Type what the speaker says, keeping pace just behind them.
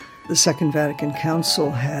The Second Vatican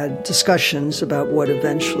Council had discussions about what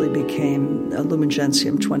eventually became Lumen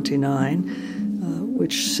Gentium 29,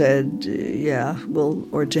 which said, we'll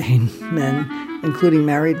ordain men, including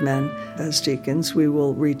married men, as deacons. We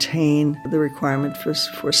will retain the requirement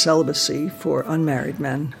for celibacy for unmarried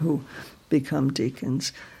men who become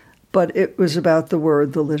deacons. But it was about the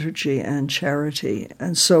word, the liturgy, and charity.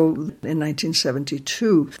 And so in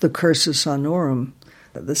 1972, the cursus honorum,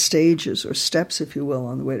 the stages or steps, if you will,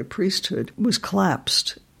 on the way to priesthood, was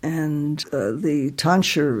collapsed. And the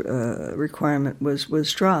tonsure requirement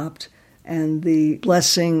was dropped. And the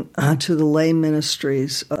blessing to the lay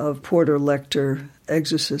ministries of porter, lector,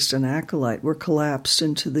 exorcist, and acolyte were collapsed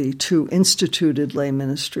into the two instituted lay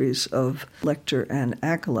ministries of lector and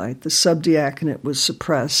acolyte. The subdiaconate was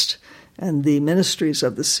suppressed, and the ministries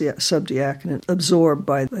of the subdiaconate absorbed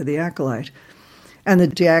by the acolyte. And the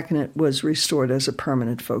diaconate was restored as a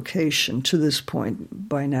permanent vocation. To this point,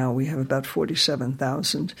 by now, we have about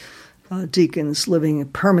 47,000 deacons living a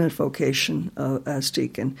permanent vocation as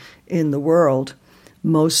deacon in the world.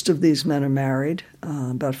 Most of these men are married.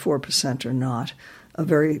 About 4% are not. A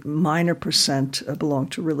very minor percent belong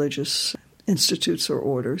to religious institutes or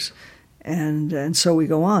orders. And so we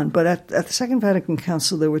go on. But at the Second Vatican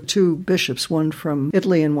Council, there were two bishops, one from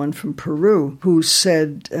Italy and one from Peru, who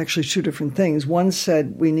said actually two different things. One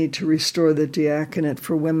said we need to restore the diaconate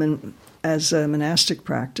for women as a monastic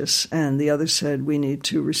practice, and the other said we need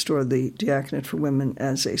to restore the diaconate for women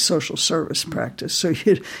as a social service practice. So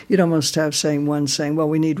you'd almost have one saying, well,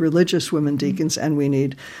 we need religious women deacons and we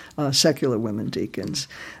need secular women deacons.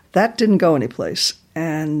 That didn't go anyplace.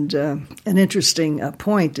 And an interesting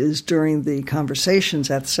point is during the conversations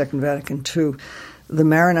at the Second Vatican II, the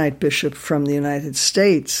Maronite bishop from the United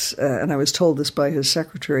States, and I was told this by his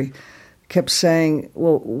secretary, kept saying,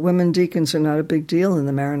 well, women deacons are not a big deal in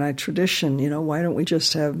the Maronite tradition. Why don't we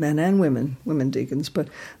just have men and women deacons? But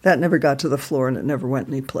that never got to the floor and it never went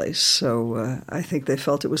anyplace. So I think they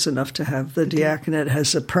felt it was enough to have the diaconate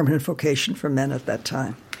as a permanent vocation for men at that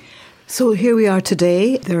time. So here we are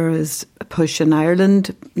today. There is a push in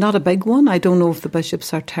Ireland, not a big one. I don't know if the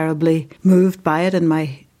bishops are terribly moved by it, and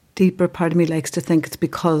my deeper part of me likes to think it's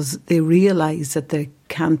because they realise that they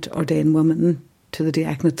can't ordain women to the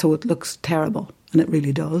diaconate, so it looks terrible, and it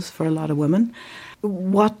really does for a lot of women.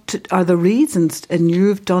 What are the reasons, and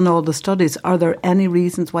you've done all the studies, are there any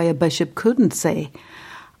reasons why a bishop couldn't say,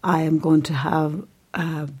 I am going to have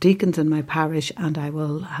deacons in my parish and I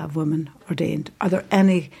will have women ordained? Are there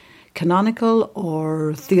any canonical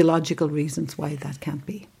or theological reasons why that can't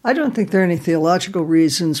be? I don't think there are any theological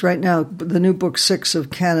reasons. Right now, the new Book 6 of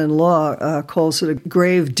Canon Law calls it a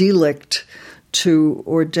grave delict to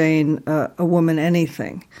ordain a woman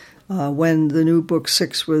anything. When the new Book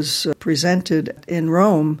 6 was presented in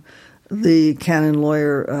Rome, the canon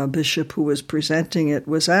lawyer bishop who was presenting it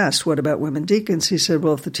was asked, what about women deacons? He said,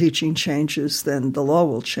 well, if the teaching changes, then the law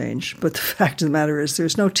will change. But the fact of the matter is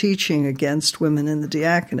there's no teaching against women in the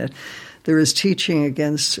diaconate. There is teaching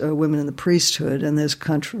against women in the priesthood, and there's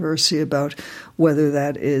controversy about whether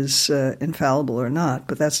that is infallible or not,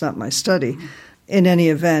 but that's not my study. In any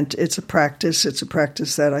event, it's a practice. It's a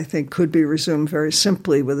practice that I think could be resumed very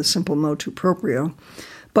simply with a simple motu proprio.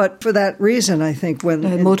 But for that reason, I think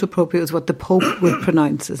when... motu proprio is what the Pope would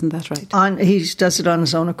pronounce, isn't that right? He does it on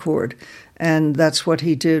his own accord. And that's what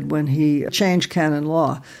he did when he changed canon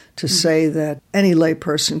law to say that any lay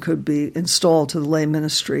person could be installed to the lay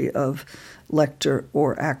ministry of lector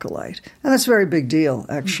or acolyte. And that's a very big deal,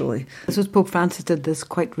 actually. This was Pope Francis did this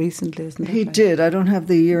quite recently, isn't it? He did. I don't have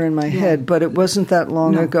the year in my head, but it wasn't that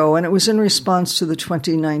long ago. And it was in response to the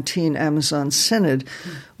 2019 Amazon Synod,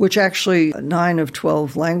 which actually 9 of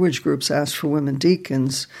 12 language groups asked for women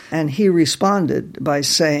deacons. And he responded by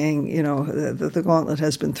saying, the gauntlet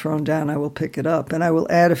has been thrown down, I will pick it up. And I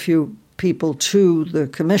will add a few people to the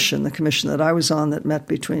commission that I was on that met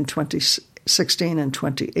between 2016 and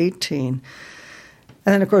 2018. And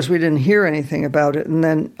then, of course, we didn't hear anything about it. And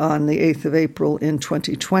then on the 8th of April in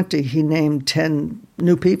 2020, he named 10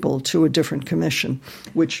 new people to a different commission,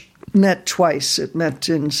 which met twice. It met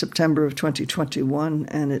in September of 2021,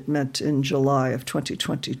 and it met in July of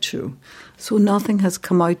 2022. So nothing has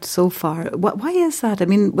come out so far. Why is that? I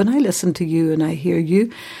mean, when I listen to you and I hear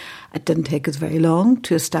you, it didn't take us very long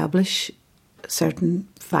to establish certain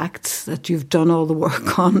facts that you've done all the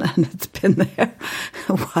work on, and it's been there.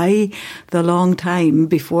 Why the long time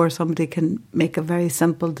before somebody can make a very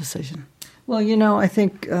simple decision? Well, I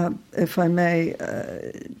think, if I may,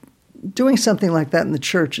 doing something like that in the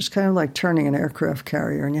church is kind of like turning an aircraft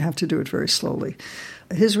carrier, and you have to do it very slowly.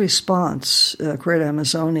 His response, Great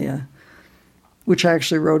Amazonia, which I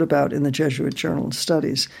actually wrote about in the Jesuit Journal of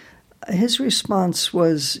Studies, His response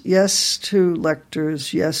was yes to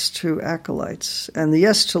lectors, yes to acolytes. And the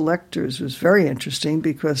yes to lectors was very interesting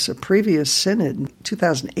because a previous synod in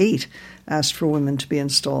 2008 asked for women to be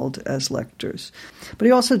installed as lectors. But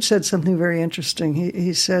he also said something very interesting.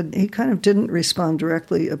 He said he kind of didn't respond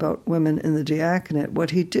directly about women in the diaconate. What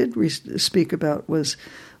he did speak about was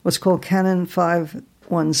what's called Canon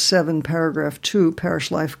 517, paragraph 2,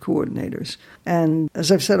 parish life coordinators. And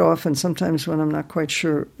as I've said often, sometimes when I'm not quite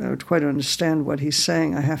sure I would quite understand what he's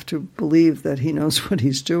saying, I have to believe that he knows what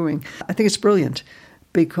he's doing. I think it's brilliant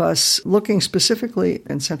because looking specifically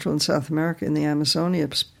in Central and South America, in the Amazonia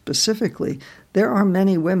specifically, there are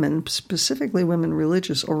many women, specifically women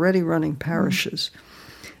religious, already running parishes.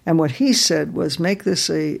 And what he said was make this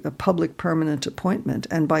a public permanent appointment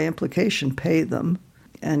and by implication pay them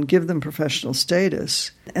and give them professional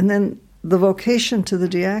status. And then the vocation to the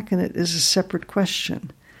diaconate is a separate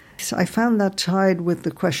question. So I found that tied with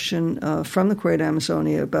the question from the Quaid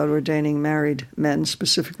Amazonia about ordaining married men,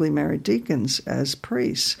 specifically married deacons, as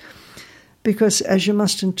priests. Because as you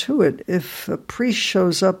must intuit, if a priest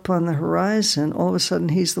shows up on the horizon, all of a sudden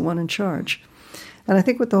he's the one in charge. And I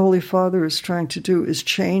think what the Holy Father is trying to do is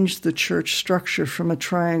change the church structure from a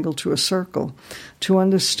triangle to a circle, to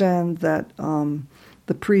understand that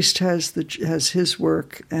the priest has his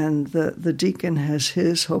work, and the deacon has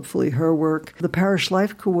his, hopefully her work. The parish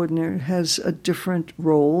life coordinator has a different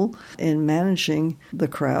role in managing the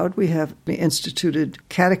crowd. We have instituted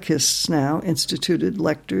catechists now, instituted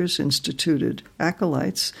lectors, instituted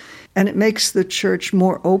acolytes, and it makes the church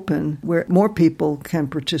more open, where more people can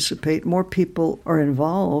participate, more people are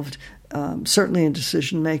involved, certainly in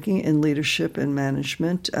decision-making, in leadership, in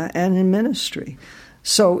management, and in ministry.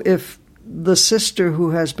 So if the sister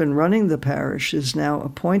who has been running the parish is now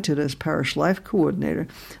appointed as parish life coordinator,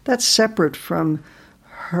 that's separate from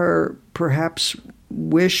her perhaps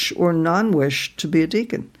wish or non-wish to be a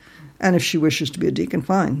deacon. And if she wishes to be a deacon,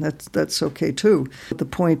 fine, that's okay too. But the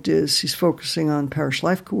point is he's focusing on parish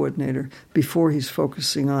life coordinator before he's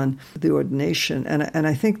focusing on the ordination. And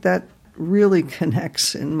I think that really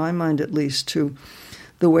connects, in my mind at least, to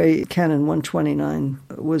the way Canon 129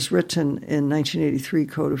 was written in 1983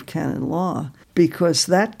 Code of Canon Law, because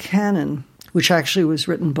that canon, which actually was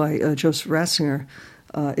written by Joseph Ratzinger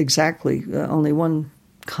exactly, only one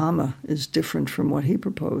comma is different from what he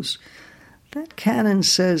proposed, that canon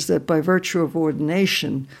says that by virtue of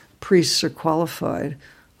ordination, priests are qualified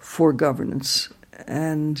for governance.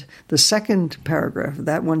 And the second paragraph,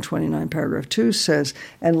 that 129 paragraph 2 says,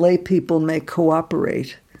 and lay people may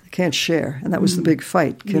cooperate. Can't share, and that was the big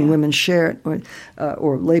fight. Can women share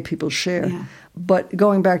or lay people share? Yeah. But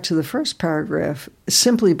going back to the first paragraph,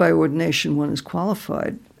 simply by ordination one is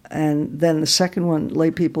qualified, and then the second one,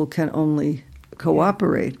 lay people can only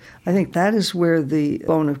cooperate. I think that is where the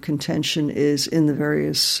bone of contention is in the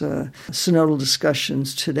various synodal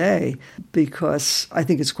discussions today, because I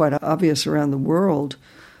think it's quite obvious around the world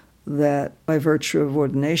that by virtue of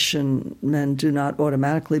ordination, men do not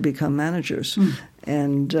automatically become managers.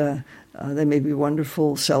 And they may be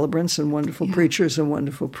wonderful celebrants and wonderful preachers and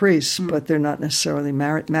wonderful priests, but they're not necessarily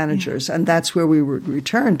managers. And that's where we would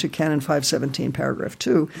return to Canon 517, paragraph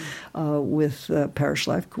 2, with parish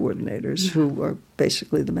life coordinators who are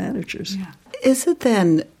basically the managers. Yeah. Is it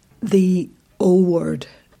then the O word?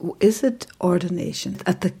 Is it ordination?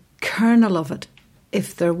 At the kernel of it,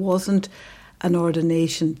 if there wasn't an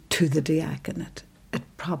ordination to the diaconate, it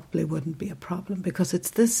probably wouldn't be a problem, because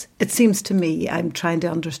it's this, it seems to me, I'm trying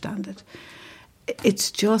to understand it,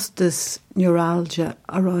 it's just this neuralgia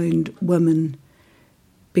around women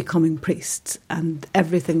becoming priests and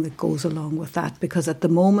everything that goes along with that, because at the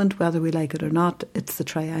moment, whether we like it or not, it's the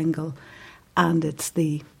triangle and it's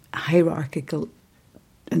the hierarchical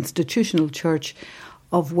institutional church,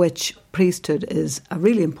 of which priesthood is a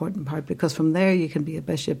really important part, because from there you can be a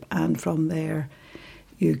bishop and from there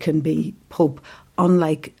you can be pope,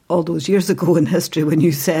 unlike all those years ago in history when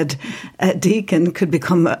you said a deacon could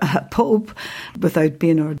become a pope without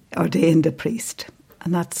being ordained a priest.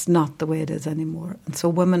 And that's not the way it is anymore. And so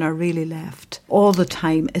women are really left all the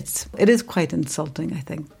time. It is quite insulting, I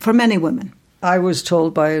think, for many women. I was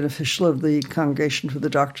told by an official of the Congregation for the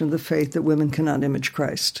Doctrine of the Faith that women cannot image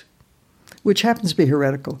Christ, which happens to be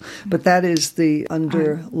heretical. But that is the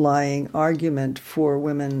underlying argument for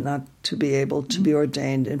women not to be able to be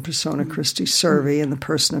ordained in persona Christi servi, in the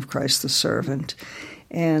person of Christ the servant.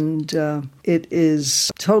 And it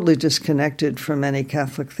is totally disconnected from any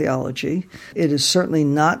Catholic theology. It is certainly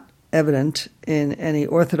not evident in any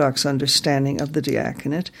Orthodox understanding of the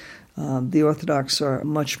diaconate. The Orthodox are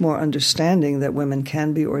much more understanding that women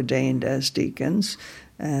can be ordained as deacons,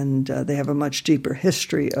 and they have a much deeper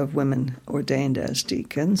history of women ordained as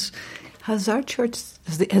deacons. Has our church,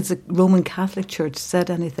 has the Roman Catholic Church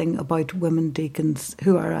said anything about women deacons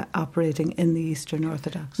who are operating in the Eastern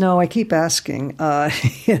Orthodox? No, I keep asking.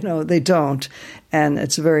 They don't. And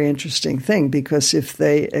it's a very interesting thing, because if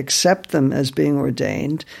they accept them as being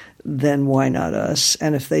ordained, then why not us?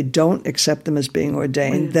 And if they don't accept them as being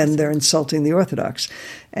ordained, then they're insulting the Orthodox.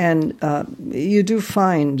 And you do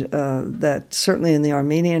find that certainly in the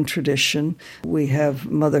Armenian tradition, we have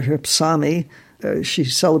Mother Hypsami. She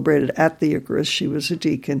celebrated at the Eucharist. She was a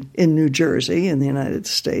deacon in New Jersey, in the United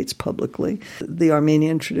States, publicly. The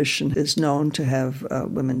Armenian tradition is known to have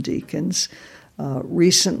women deacons.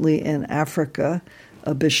 Recently in Africa,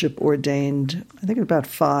 a bishop ordained, I think, about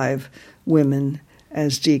 5 women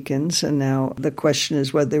as deacons, and now the question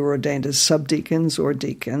is whether they were ordained as subdeacons or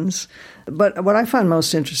deacons. But what I find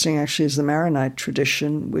most interesting, actually, is the Maronite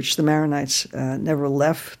tradition, which the Maronites never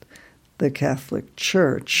left the Catholic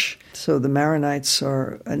Church. So the Maronites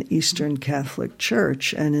are an Eastern Catholic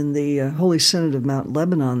church, and in the Holy Synod of Mount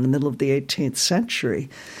Lebanon, in the middle of the 18th century,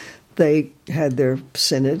 they had their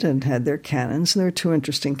synod and had their canons, and there are 2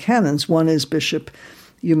 interesting canons. One is, Bishop,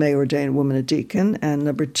 you may ordain a woman a deacon, and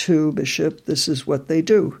number 2, Bishop, this is what they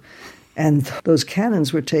do. And those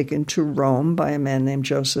canons were taken to Rome by a man named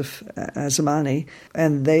Joseph Azamani,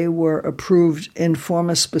 and they were approved in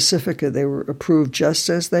forma specifica. They were approved just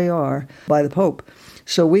as they are by the Pope.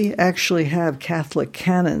 So we actually have Catholic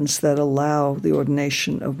canons that allow the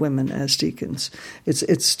ordination of women as deacons.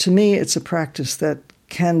 It's to me, it's a practice that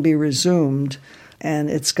can be resumed, and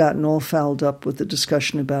it's gotten all fouled up with the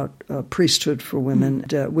discussion about priesthood for women,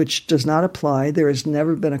 which does not apply. There has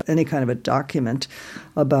never been any kind of a document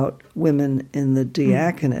about women in the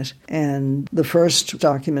diaconate. And the first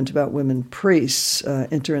document about women priests,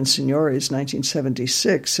 Inter Insignores,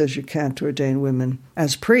 1976, says you can't ordain women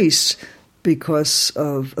as priests because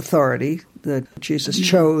of authority, that Jesus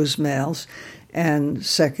chose males. And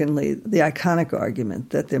secondly, the iconic argument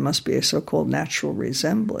that there must be a so-called natural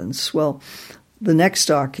resemblance. Well, the next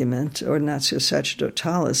document, Ordinatio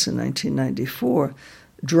Sacerdotalis in 1994,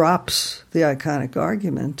 drops the iconic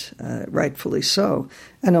argument, rightfully so,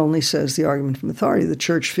 and only says the argument from authority. The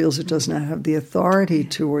Church feels it does not have the authority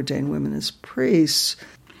to ordain women as priests.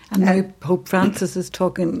 And now Pope Francis is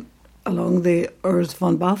talking along the Urs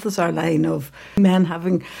von Balthasar line of men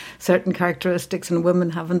having certain characteristics and women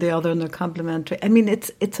having the other, and they're complementary. I mean,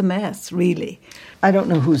 it's a mess, really. I don't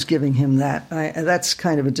know who's giving him that. That's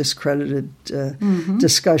kind of a discredited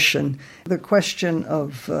discussion. The question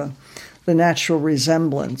of the natural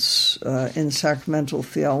resemblance in sacramental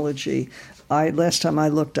theology, last time I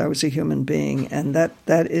looked, I was a human being, and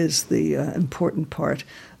that is the important part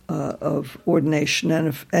of ordination and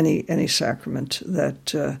of any sacrament,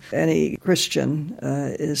 that any Christian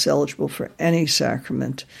is eligible for any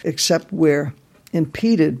sacrament except where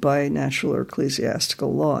impeded by natural or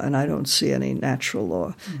ecclesiastical law, and I don't see any natural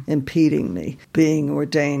law impeding me being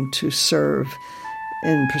ordained to serve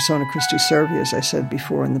in persona Christi servi, as I said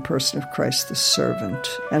before, in the person of Christ the servant.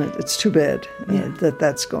 And it's too bad that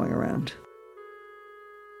that's going around.